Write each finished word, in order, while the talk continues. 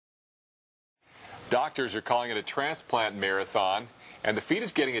Doctors are calling it a transplant marathon, and the feat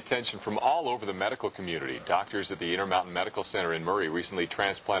is getting attention from all over the medical community. Doctors at the Intermountain Medical Center in Murray recently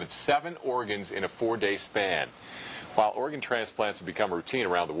transplanted 7 organs in a 4-day span. While organ transplants have become routine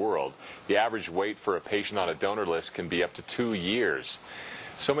around the world, the average wait for a patient on a donor list can be up to 2 years.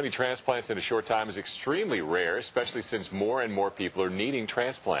 So many transplants in a short time is extremely rare, especially since more and more people are needing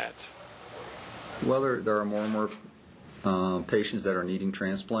transplants. Well, there are more and more patients that are needing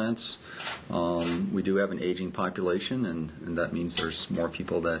transplants. We do have an aging population, and that means there's more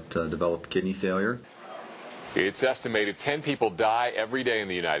people that develop kidney failure. It's estimated 10 people die every day in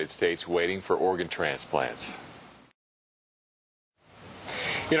the United States waiting for organ transplants.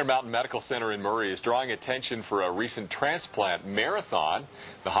 Intermountain Medical Center in Murray is drawing attention for a recent transplant marathon.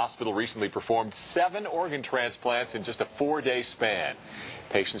 The hospital recently performed 7 organ transplants in just a 4-day span.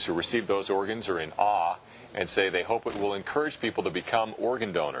 Patients who received those organs are in awe and say they hope it will encourage people to become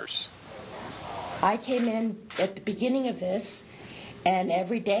organ donors. I came in at the beginning of this, and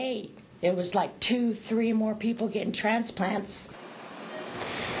every day there was like 2, 3 more people getting transplants.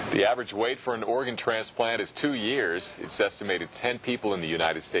 The average wait for an organ transplant is 2 years. It's estimated 10 people in the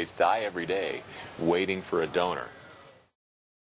United States die every day waiting for a donor.